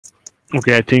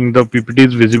Okay, I think the PPT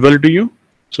is visible to you.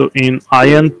 So in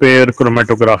ion pair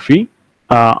chromatography,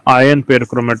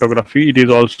 it is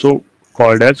also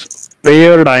called as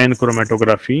paired ion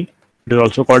chromatography. It is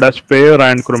also called as pair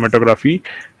ion chromatography,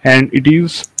 and it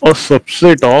is a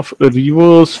subset of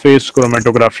reverse phase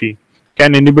chromatography.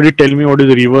 Can anybody tell me what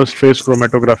is reverse phase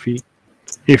chromatography?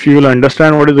 If you will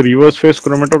understand what is reverse phase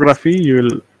chromatography,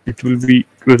 it will be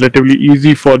relatively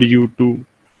easy for you to.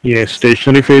 Yes,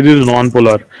 stationary phase is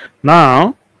non-polar.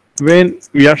 Now, when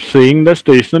we are saying the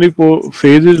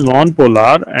phase is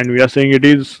non-polar and we are saying it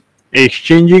is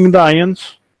exchanging the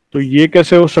ions, तो ये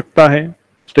कैसे हो सकता है?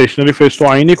 Stationary phase तो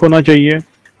आयनिक होना चाहिए.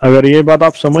 अगर ये बात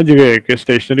आप समझ गए कि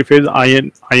स्टेशनरी फेज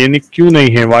आयनिक क्यों नहीं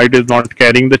है, why it is not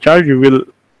carrying the charge, you will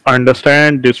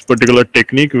understand this particular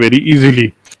technique very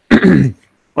easily.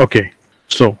 Okay,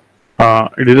 so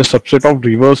it is a subset of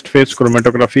reversed phase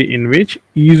chromatography in which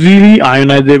easily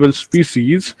ionizable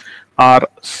species are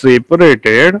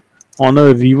separated on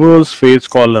a reverse phase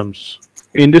columns.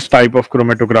 In this type of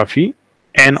chromatography,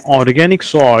 an organic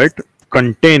salt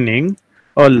containing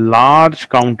a large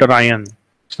counter ion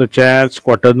such as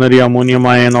quaternary ammonium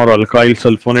ion or alkyl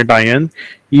sulfonate ion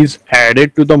is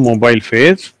added to the mobile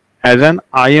phase as an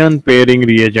ion pairing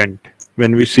reagent.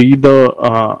 When we see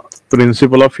the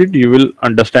principle of it, you will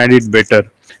understand it better.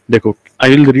 देखो, I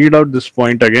will read out this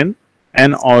point again.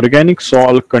 An organic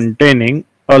salt containing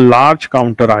a large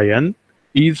counter ion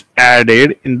is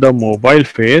added in the mobile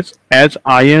phase as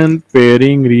ion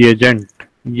pairing reagent.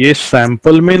 ये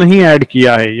sample में नहीं add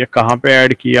किया है, ये कहाँ पे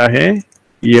add किया है?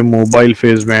 ये मोबाइल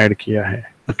फेज में ऐड किया है.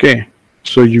 Okay,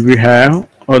 so you have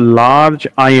a large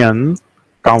ion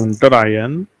counter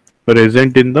ion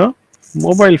present in the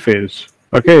mobile phase.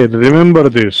 Okay, remember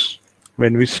this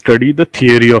when we study the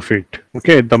theory of it.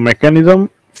 Okay, the mechanism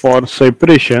for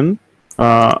separation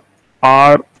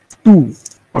are two.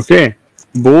 Okay,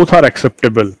 both are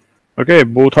acceptable. Okay,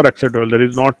 both are acceptable. There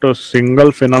is not a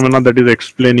single phenomena that is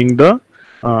explaining the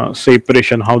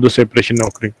separation, how the separation is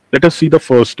occurring. Let us see the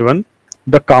first one.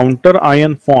 The counter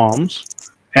ion forms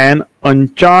an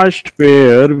uncharged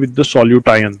pair with the solute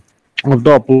ion of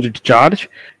the opposite charge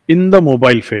in the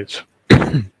mobile phase.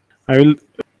 I will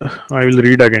I will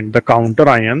read again. The counter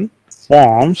ion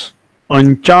forms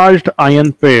uncharged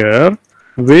ion pair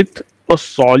with a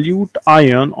solute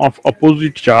ion of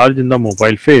opposite charge in the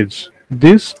mobile phase.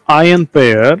 This ion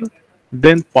pair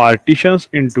then partitions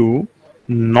into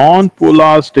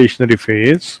non-polar stationary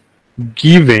phase,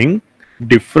 giving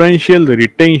differential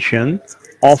retention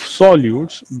of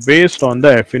solutes based on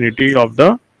the affinity of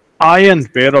the ion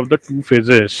pair of the two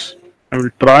phases. I will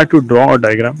try to draw a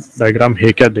diagram. Diagram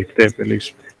है क्या देखते हैं पहले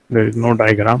इसमें. There is no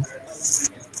diagram.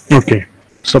 Okay.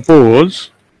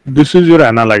 Suppose this is your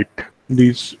analyte.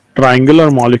 These triangular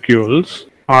molecules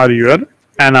are your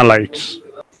analytes.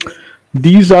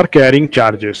 These are carrying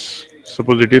charges.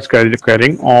 Suppose it is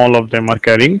carrying, all of them are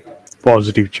carrying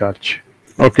positive charge.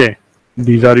 Okay.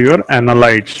 These are your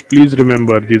analytes. Please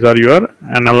remember, these are your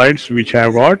analytes which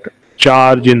have got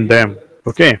charge in them.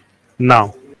 Okay.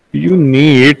 Now, you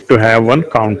need to have one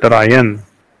counter ion.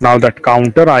 Now that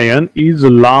counter ion is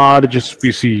large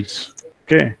species.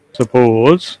 Okay.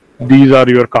 Suppose these are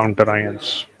your counter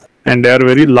ions and they are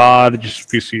very large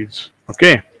species.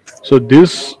 Okay. So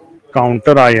this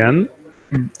counter ion,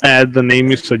 as the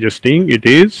name is suggesting, it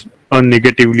is a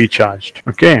negatively charged.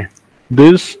 Okay.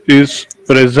 This is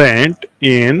present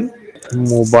in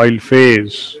mobile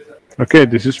phase. Okay.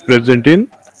 This is present in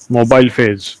mobile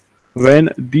phase. When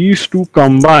these two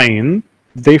combine,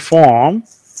 they form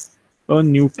a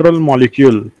neutral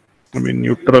molecule. I mean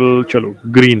neutral,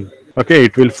 chalo, green. Okay,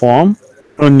 it will form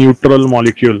a neutral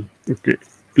molecule. Okay,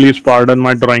 please pardon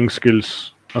my drawing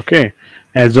skills. Okay,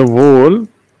 as a whole,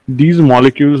 these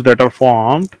molecules that are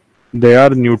formed, they are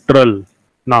neutral.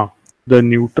 Now, the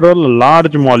neutral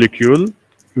large molecule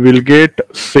will get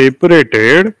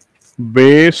separated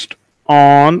based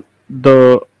on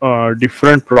the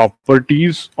different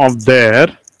properties of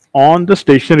their on the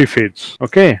stationary phase.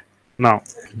 Okay, now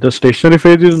the stationary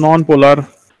phase is non-polar.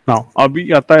 Now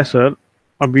अभी आता है sir,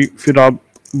 अभी फिर आप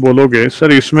बोलोगे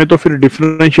sir इसमें तो फिर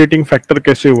differentiating factor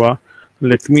कैसे हुआ?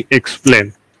 Let me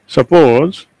explain.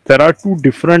 Suppose there are two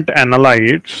different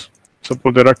analytes.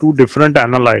 Suppose there are two different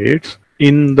analytes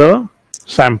in the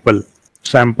sample.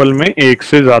 Sample में एक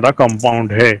से ज़्यादा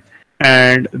compound है.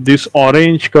 And this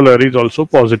orange color is also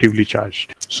positively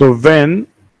charged. So when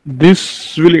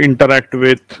this will interact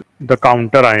with the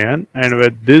counter ion and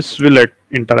when this will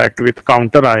interact with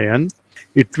counter ion,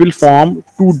 it will form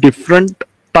two different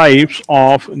types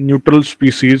of neutral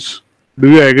species.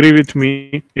 Do you agree with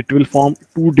me? It will form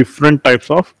two different types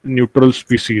of neutral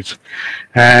species.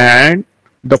 And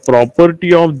the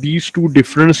property of these two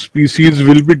different species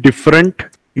will be different.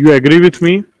 You agree with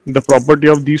me? The property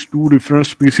of these two different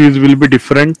species will be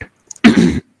different.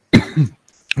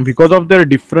 Because of their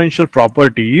differential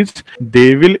properties,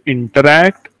 they will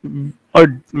interact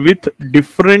with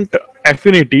different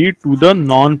affinity to the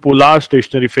non-polar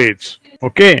stationary phase.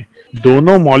 Okay,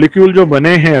 दोनों molecule जो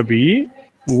बने हैं अभी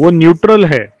वो neutral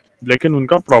है, लेकिन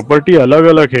उनका property अलग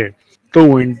अलग है, तो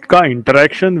उनका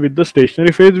interaction with the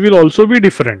stationary phase will also be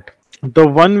different. The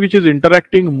one which is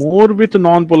interacting more with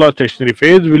non-polar stationary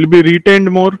phase will be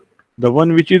retained more. The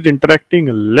one which is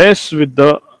interacting less with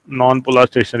the non-polar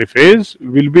stationary phase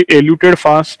will be eluted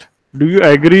fast. Do you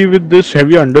agree with this?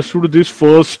 Have you understood this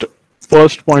first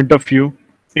point of view?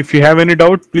 If you have any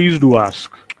doubt, please do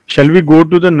ask. Shall we go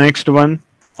to the next one?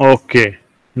 Okay.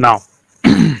 Now,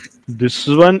 this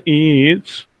one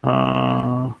is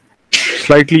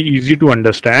slightly easy to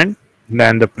understand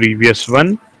than the previous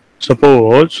one.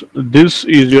 Suppose this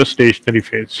is your stationary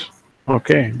phase.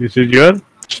 Okay, this is your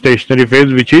stationary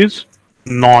phase which is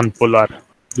non-polar.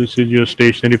 This is your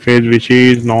stationary phase which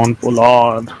is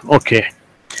non-polar. Okay.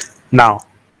 Now,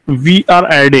 we are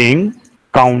adding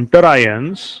counter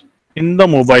ions in the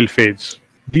mobile phase.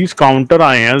 These counter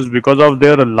ions, because of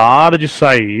their large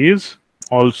size,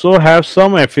 also have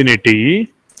some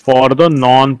affinity for the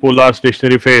non-polar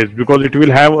stationary phase, because it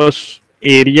will have a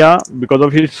area, because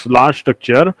of its large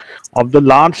structure. Of the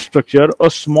large structure, a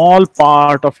small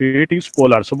part of it is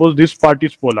polar. Suppose this part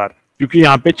is polar, क्योंकि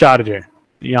यहाँ पे charge है,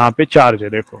 यहाँ पे charge है,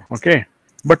 देखो. Okay,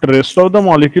 but rest of the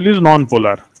molecule is non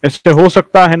polar. ऐसे हो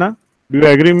सकता है ना? Do you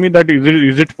agree me that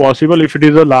is it possible if it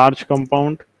is a large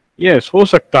compound? Yes, हो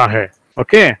सकता है.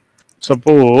 ओके,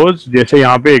 सपोज जैसे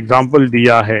यहाँ पे एग्जांपल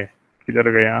दिया है, किधर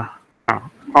गया,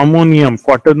 अमोनियम,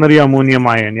 क्वाटर्नरी अमोनियम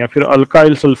आयन या फिर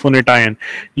अल्काइल सल्फोनेट आयन.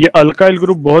 ये अल्काइल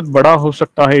ग्रुप बहुत बड़ा हो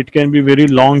सकता है, it can be very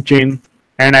long chain,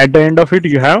 and at the end of it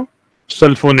you have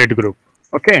sulfonate group.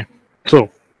 Okay, so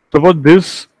suppose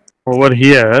this over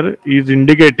here is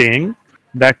indicating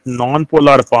that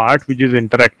non-polar part which is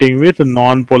interacting with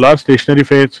non-polar stationary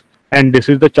phase, and this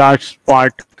is the charged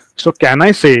part. So can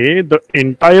I say the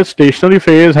entire stationary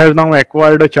phase has now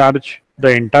acquired a charge?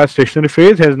 The entire stationary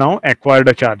phase has now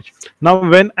acquired a charge. Now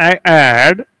when I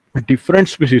add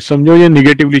different species, समझो ये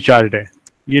negatively charged है,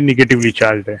 ये negatively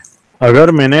charged है.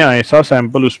 अगर मैंने ऐसा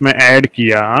sample उसमें add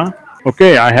किया,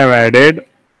 okay, I have added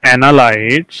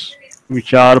analytes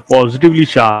which are positively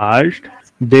charged.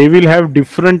 They will have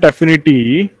different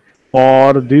affinity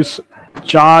for this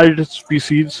charged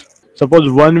species. Suppose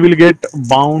one will get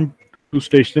bound to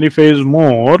stationary phase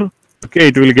more. Okay,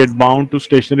 it will get bound to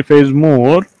stationary phase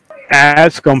more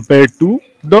as compared to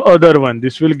the other one.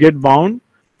 This will get bound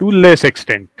to less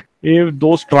extent. If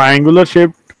those triangular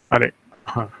shaped,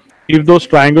 if those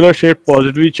triangular shaped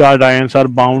positively charged ions are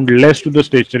bound less to the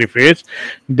stationary phase,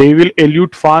 they will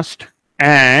elute fast,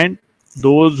 and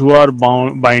those who are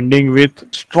binding with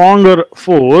stronger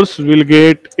force will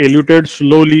get eluted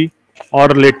slowly or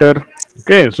later.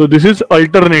 Okay, so this is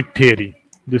alternate theory.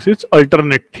 This is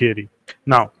alternate theory.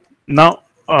 Now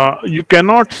you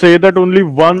cannot say that only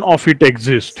one of it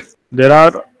exists. There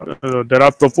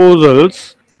are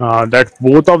proposals that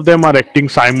both of them are acting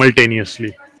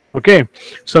simultaneously. Okay,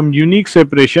 some unique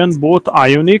separation, both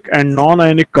ionic and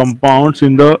non-ionic compounds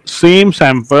in the same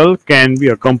sample can be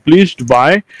accomplished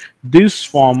by this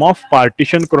form of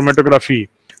partition chromatography.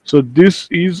 So this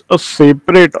is a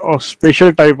separate or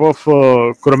special type of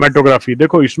chromatography.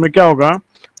 देखो इसमें क्या होगा,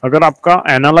 अगर आपका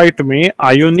analyte में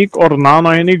ionic और non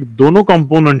ionic दोनों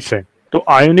components हैं, तो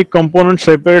आयोनिक कंपोनेंट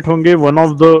सेपरेट होंगे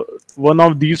one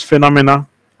of these phenomena,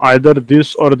 either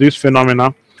this or this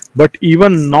phenomena. But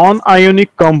even non-ionic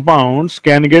compounds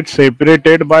can get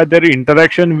separated by their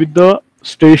interaction with the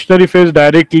stationary phase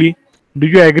directly. Do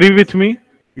you agree with me?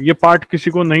 ये part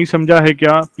किसी को नहीं समझा है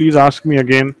क्या? Please ask me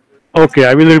again. Okay,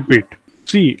 I will repeat.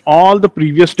 See, all the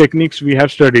previous techniques we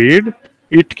have studied,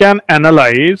 it can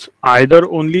analyze either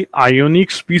only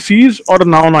ionic species or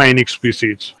non-ionic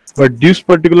species. But this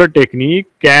particular technique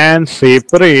can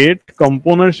separate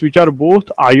components which are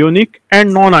both ionic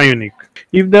and non-ionic.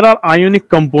 If there are ionic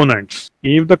components,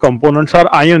 if the components are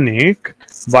ionic,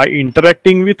 by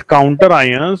interacting with counter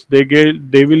ions,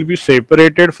 they will be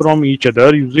separated from each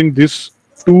other using these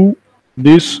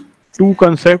two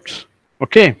concepts.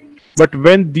 Okay, but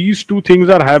when these two things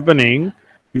are happening,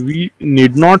 we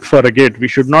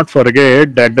should not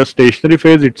forget that the stationary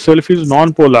phase itself is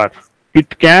non-polar.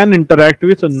 It can interact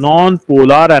with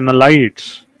non-polar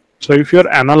analytes. So if your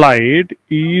analyte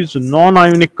is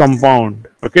non-ionic compound,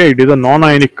 okay, it is a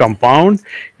non-ionic compound,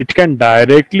 it can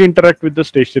directly interact with the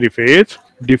stationary phase,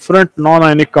 different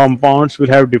non-ionic compounds will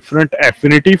have different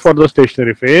affinity for the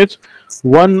stationary phase.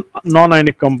 One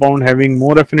non-ionic compound having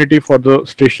more affinity for the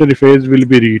stationary phase will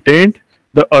be retained.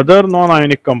 The other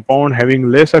non-ionic compound having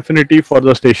less affinity for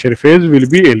the stationary phase will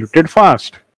be eluted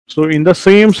fast. So in the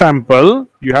same sample,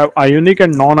 you have ionic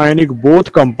and non-ionic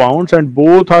both compounds, and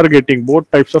both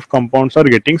types of compounds are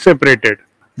getting separated.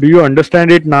 Do you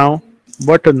understand it now?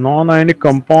 But non-ionic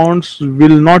compounds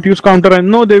will not use counter ion.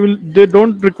 No, they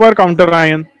don't require counter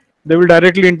ion. They will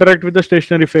directly interact with the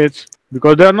stationary phase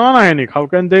because they are non-ionic. How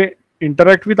can they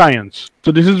interact with ions?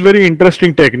 So this is very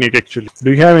interesting technique actually.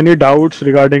 Do you have any doubts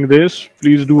regarding this?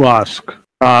 Please do ask.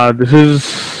 This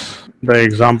is the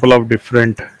example of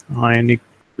different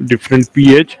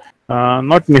pH.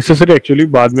 Not necessary actually.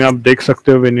 बाद में आप देख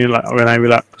सकते हो when I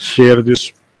will share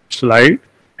this slide.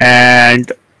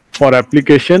 And for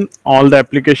application, all the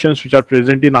applications which are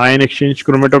present in ion exchange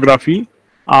chromatography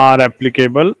are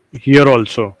applicable here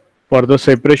also. For the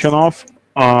separation of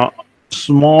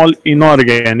small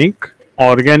inorganic,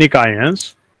 organic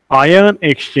ions, ion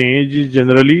exchange is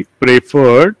generally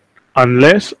preferred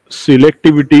unless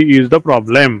selectivity is the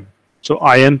problem. So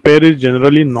ion pair is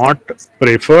generally not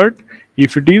preferred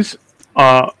if it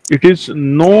is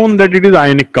known that it is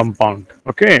ionic compound.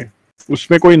 Okay,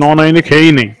 उसमें कोई non ionic है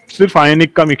ही नहीं, सिर्फ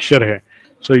आयनिक का mixture है.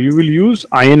 So you will use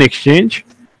ion exchange.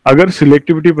 अगर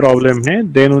selectivity problem है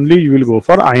then only you will go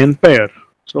for ion pair.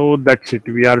 So that's it.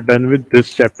 We are done with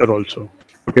this chapter also.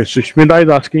 Okay, Sushmita is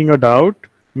asking a doubt.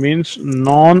 Means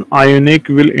non-ionic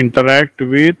will interact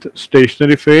with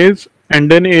stationary phase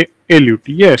and then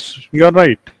elute. Yes, you are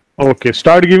right. Okay,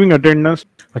 start giving attendance.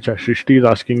 Acha, Shrishti is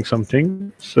asking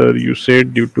something. Sir, you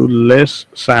said due to less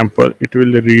sample, it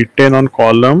will retain on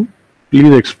column.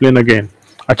 Please explain again.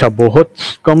 अच्छा, बहुत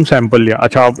कम sample लिया.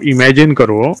 अच्छा, आप imagine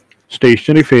करो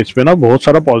stationary phase पे ना बहुत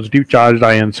सारा पॉजिटिव चार्ज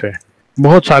आयंस है,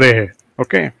 बहुत सारे हैं.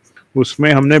 ओके,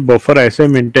 उसमें हमने बफर ऐसे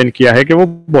मेंटेन किया है कि वो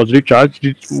पॉजिटिव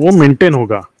चार्ज वो मेंटेन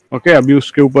होगा. ओके, अभी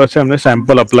उसके ऊपर से हमने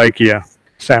सैंपल अप्लाई किया.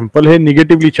 सैंपल है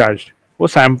निगेटिवली चार्ज. वो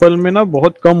सैंपल में ना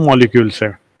बहुत कम मॉलिक्यूल्स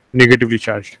है निगेटिवली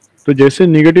चार्ज. तो जैसे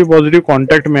निगेटिव पॉजिटिव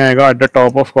कांटेक्ट में आएगा at the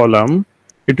top of column,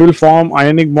 it will form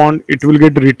ionic bond, it will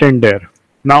get retained there.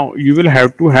 Now you will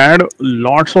have to add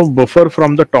lots of buffer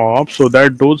from the top so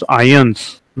that those ions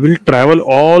will travel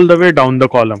all the way down the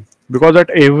column, because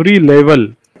at every level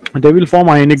they will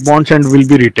form ionic bonds and will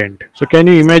be retained. So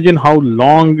can you imagine how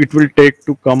long it will take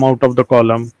to come out of the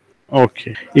column?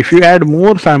 Okay, if you add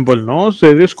more sample, no,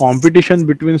 so there is competition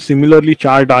between similarly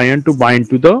charged ion to bind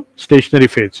to the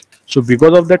stationary phase. So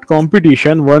because of that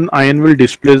competition, one ion will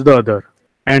displace the other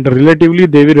and relatively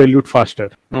they will elute faster.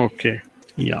 Okay,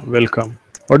 yeah, welcome.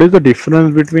 What is the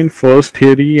difference between first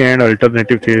theory and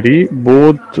alternative theory?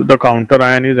 Both the counter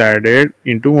ion is added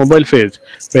into mobile phase.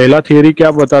 पहला theory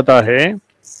क्या बताता है?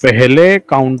 पहले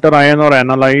counter ion और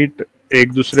analyte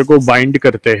एक दूसरे को bind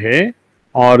करते हैं,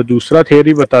 और दूसरा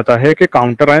theory बताता है कि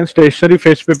counter ion stationary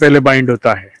phase पे पहले bind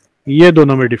होता है. ये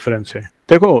दोनों में difference है.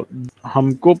 देखो,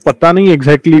 हमको पता नहीं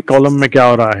exactly column में क्या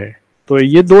हो रहा है, तो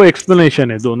ये दो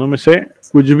एक्सप्लेनेशन है. दोनों में से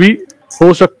कुछ भी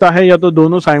हो सकता है, या तो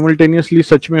दोनों साइमल्टेनियसली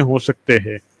सच में हो सकते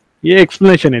हैं. ये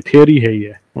एक्सप्लेनेशन है, थियरी है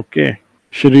ये. ओके,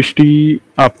 सृष्टि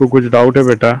आपको कुछ डाउट है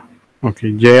बेटा?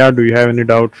 Okay, Jaya, do you have any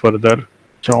doubt further?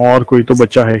 अच्छा, और कोई तो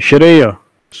बच्चा है. श्रेय,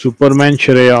 सुपरमैन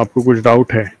श्रेय, आपको कुछ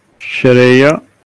डाउट है? श्रेय